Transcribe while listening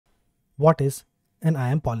what is an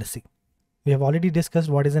IAM policy. We have already discussed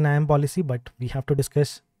what is an IAM policy, but we have to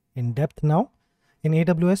discuss in depth now. In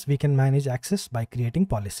AWS, we can manage access by creating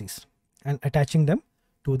policies and attaching them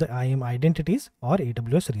to the IAM identities or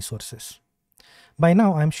AWS resources. By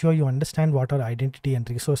now, I'm sure you understand what are identity and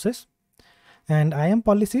resources. And IAM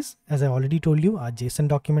policies, as I already told you, are JSON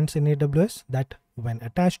documents in AWS that, when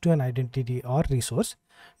attached to an identity or resource,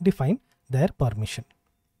 define their permission.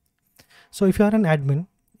 So if you are an admin,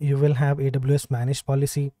 you will have AWS managed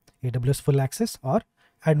policy, AWS full access, or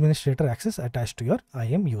administrator access attached to your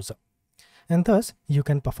IAM user. And thus, you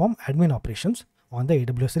can perform admin operations on the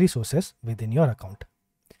AWS resources within your account.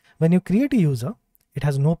 When you create a user, it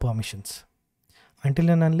has no permissions until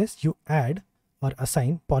and unless you add or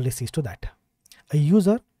assign policies to that. A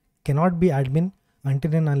user cannot be admin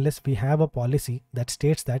until and unless we have a policy that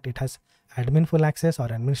states that it has admin full access or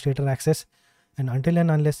administrator access, and until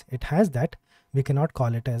and unless it has that, we cannot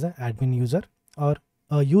call it as an admin user or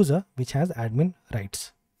a user which has admin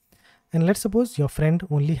rights. And let's suppose your friend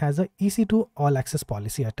only has a EC2 all access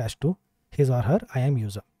policy attached to his or her IAM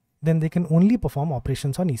user. Then they can only perform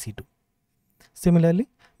operations on EC2. Similarly,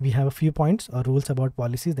 we have a few points or rules about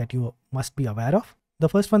policies that you must be aware of. The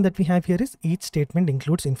first one that we have here is each statement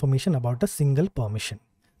includes information about a single permission.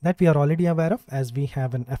 That we are already aware of, as we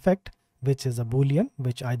have an effect which is a boolean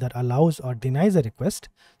which either allows or denies a request.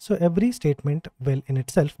 So every statement will in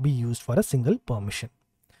itself be used for a single permission.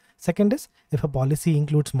 Second is, if a policy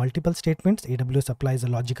includes multiple statements, AWS applies a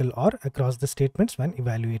logical OR across the statements when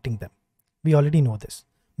evaluating them. We already know this,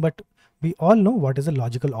 but we all know what is a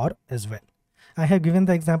logical OR as well. I have given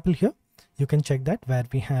the example here. You can check that where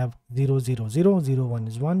we have 0, 0, 0, 0, 1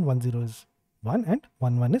 is 1, 1, 0 is 1, and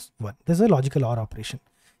 1, 1 is 1. This is a logical OR operation.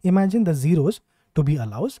 Imagine the zeros to be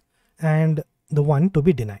allows and the 1 to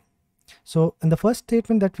be deny. So in the first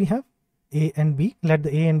statement that we have A and B, let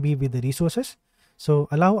the A and B be the resources. So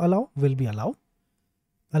allow will be allow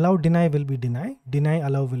deny will be deny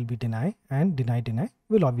allow will be deny, and deny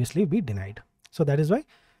will obviously be denied. So that is why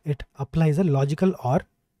it applies a logical OR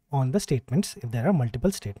on the statements if there are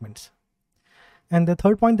multiple statements. And the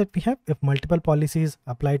third point that we have, if multiple policies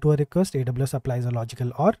apply to a request, AWS applies a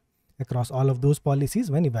logical OR across all of those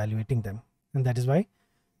policies when evaluating them. And that is why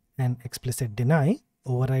an explicit deny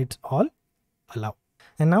overrides all allow.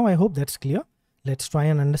 And now I hope that's clear. Let's try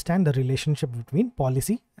and understand the relationship between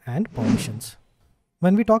policy and permissions.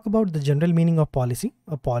 When we talk about the general meaning of policy,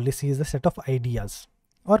 a policy is a set of ideas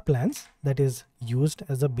or plans that is used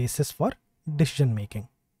as a basis for decision making.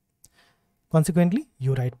 Consequently,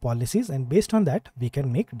 you write policies, and based on that, we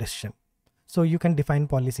can make decision. So you can define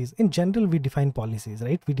policies. In general, we define policies,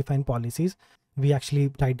 right? We define policies. We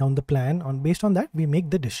actually write down the plan. Based on that, we make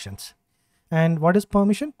the decisions. And what is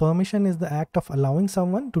permission? Permission is the act of allowing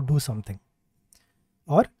someone to do something,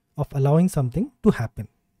 or of allowing something to happen.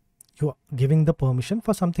 You are giving the permission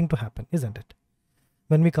for something to happen, isn't it?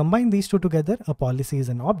 When we combine these two together, a policy is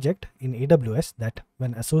an object in AWS that,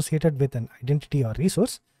 when associated with an identity or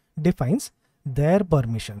resource, defines their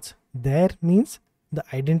permissions. Their means the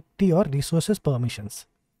identity or resources permissions.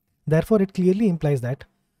 Therefore, it clearly implies that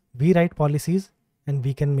we write policies and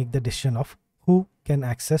we can make the decision of who can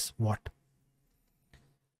access what.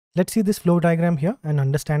 Let's see this flow diagram here and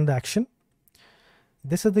understand the action.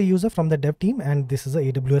 This is the user from the dev team, and this is the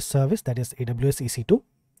AWS service, that is AWS EC2.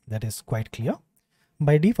 That is quite clear.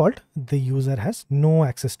 By default, the user has no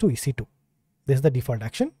access to EC2. This is the default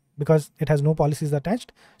action because it has no policies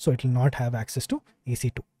attached, so it will not have access to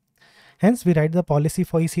EC2. Hence, we write the policy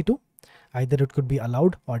for EC2. Either it could be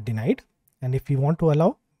allowed or denied. And if we want to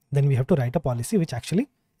allow, then we have to write a policy which actually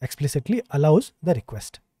explicitly allows the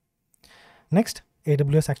request. Next,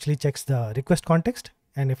 AWS actually checks the request context,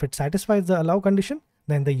 and if it satisfies the allow condition,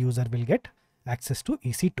 then the user will get access to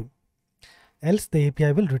EC2. Else the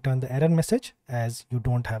API will return the error message as you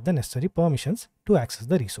don't have the necessary permissions to access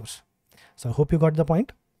the resource. So I hope you got the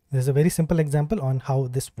point. This is a very simple example on how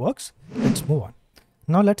this works. Let's move on.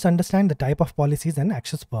 Now let's understand the type of policies and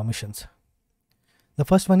access permissions. The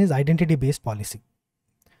first one is identity-based policy.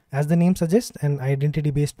 As the name suggests, an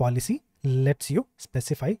identity-based policy lets you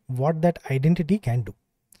specify what that identity can do.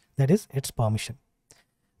 That is its permission.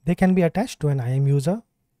 They can be attached to an IAM user,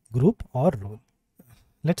 group, or role.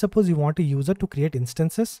 Let's suppose you want a user to create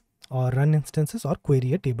instances or run instances or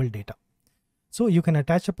query a table data. So you can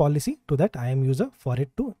attach a policy to that IAM user for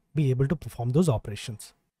it to be able to perform those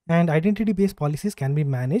operations. And identity-based policies can be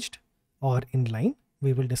managed or inline.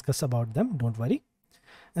 We will discuss about them, don't worry.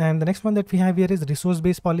 And the next one that we have here is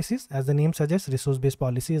resource-based policies. As the name suggests, resource-based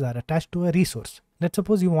policies are attached to a resource. Let's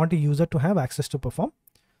suppose you want a user to have access to perform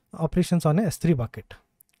operations on a S3 bucket.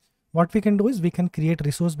 What we can do is we can create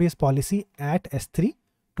resource-based policy at S3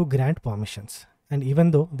 to grant permissions. And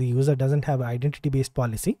even though the user doesn't have identity-based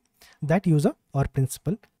policy, that user or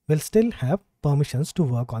principal will still have permissions to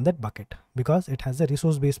work on that bucket because it has a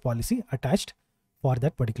resource-based policy attached for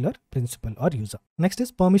that particular principal or user. Next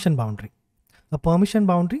is permission boundary. A permission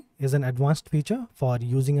boundary is an advanced feature for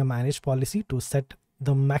using a managed policy to set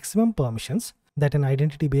the maximum permissions that an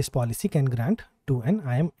identity-based policy can grant to an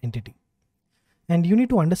IAM entity. And you need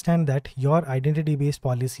to understand that your identity-based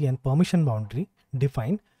policy and permission boundary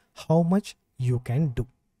define how much you can do.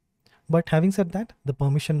 But having said that, the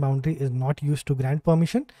permission boundary is not used to grant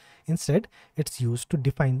permission. Instead, it's used to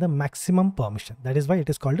define the maximum permission. That is why it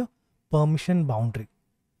is called a permission boundary.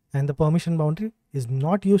 And the permission boundary is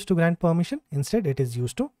not used to grant permission. Instead, it is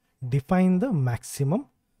used to define the maximum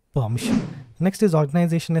permission. Next is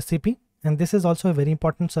organization SCP. And this is also a very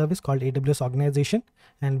important service called AWS organization.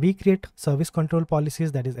 And we create service control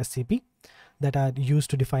policies, that is SCP, that are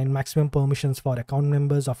used to define maximum permissions for account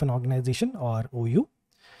members of an organization or OU.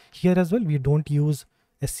 Here as well, we don't use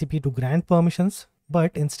SCP to grant permissions,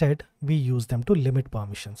 but instead we use them to limit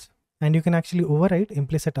permissions. And you can actually override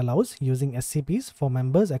implicit allows using SCPs for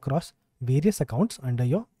members across various accounts under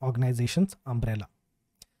your organization's umbrella.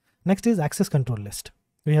 Next is access control list.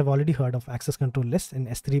 We have already heard of access control lists in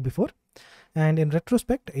S3 before. And in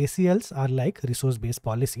retrospect, ACLs are like resource-based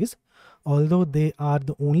policies, although they are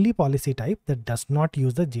the only policy type that does not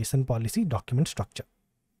use the JSON policy document structure.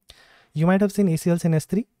 You might have seen ACLs in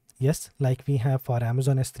S3. Yes, like we have for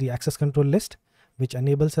Amazon S3 access control list, which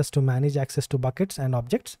enables us to manage access to buckets and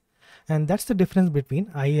objects. And that's the difference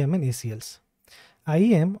between IAM and ACLs.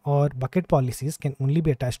 IAM or bucket policies can only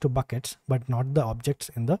be attached to buckets, but not the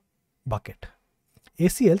objects in the bucket.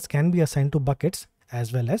 ACLs can be assigned to buckets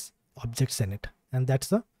as well as objects in it, and that's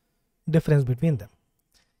the difference between them.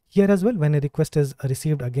 Here as well, when a request is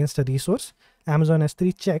received against a resource, Amazon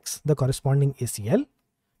S3 checks the corresponding ACL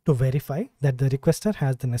to verify that the requester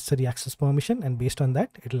has the necessary access permission, and based on that,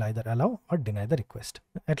 it will either allow or deny the request.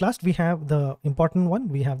 At last, we have the important one.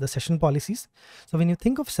 We have the session policies. So when you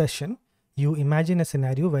think of session, you imagine a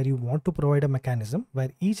scenario where you want to provide a mechanism where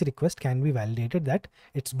each request can be validated that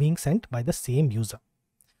it's being sent by the same user.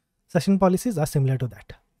 Session policies are similar to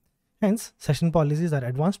that. Hence, session policies are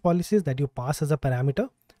advanced policies that you pass as a parameter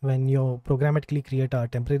when you programmatically create a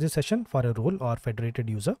temporary session for a role or federated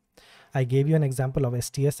user. I gave you an example of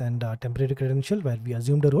STS and temporary credential where we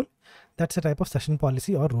assumed a role. That's a type of session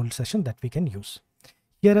policy or role session that we can use.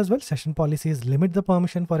 Here as well, session policies limit the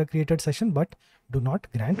permission for a created session but do not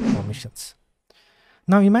grant permissions.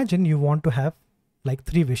 Now imagine you want to have like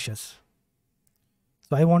 3 wishes.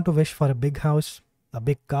 So I want to wish for a big house, a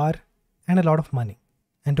big car, and a lot of money.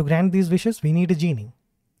 And to grant these wishes, we need a genie.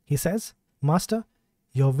 He says, "Master,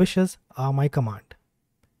 your wishes are my command."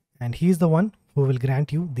 And he is the one who will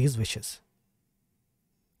grant you these wishes.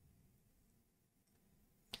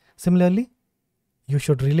 Similarly, you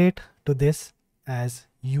should relate to this as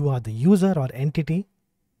you are the user or entity.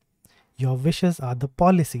 Your wishes are the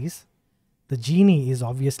policies. The genie is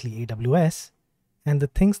obviously AWS. And the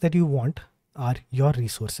things that you want are your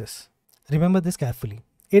resources. Remember this carefully.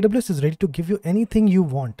 AWS is ready to give you anything you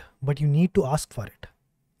want, but you need to ask for it.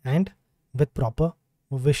 And with proper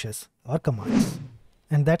wishes or commands.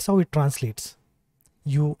 And that's how it translates.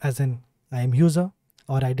 You as an IAM user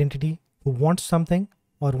or identity who wants something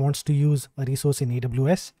or wants to use a resource in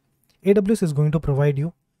AWS, AWS is going to provide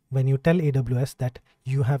you when you tell AWS that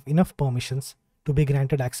you have enough permissions to be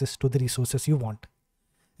granted access to the resources you want.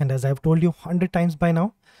 And as I've told you 100 times by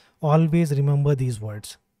now, always remember these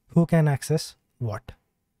words. Who can access what?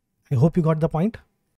 I hope you got the point.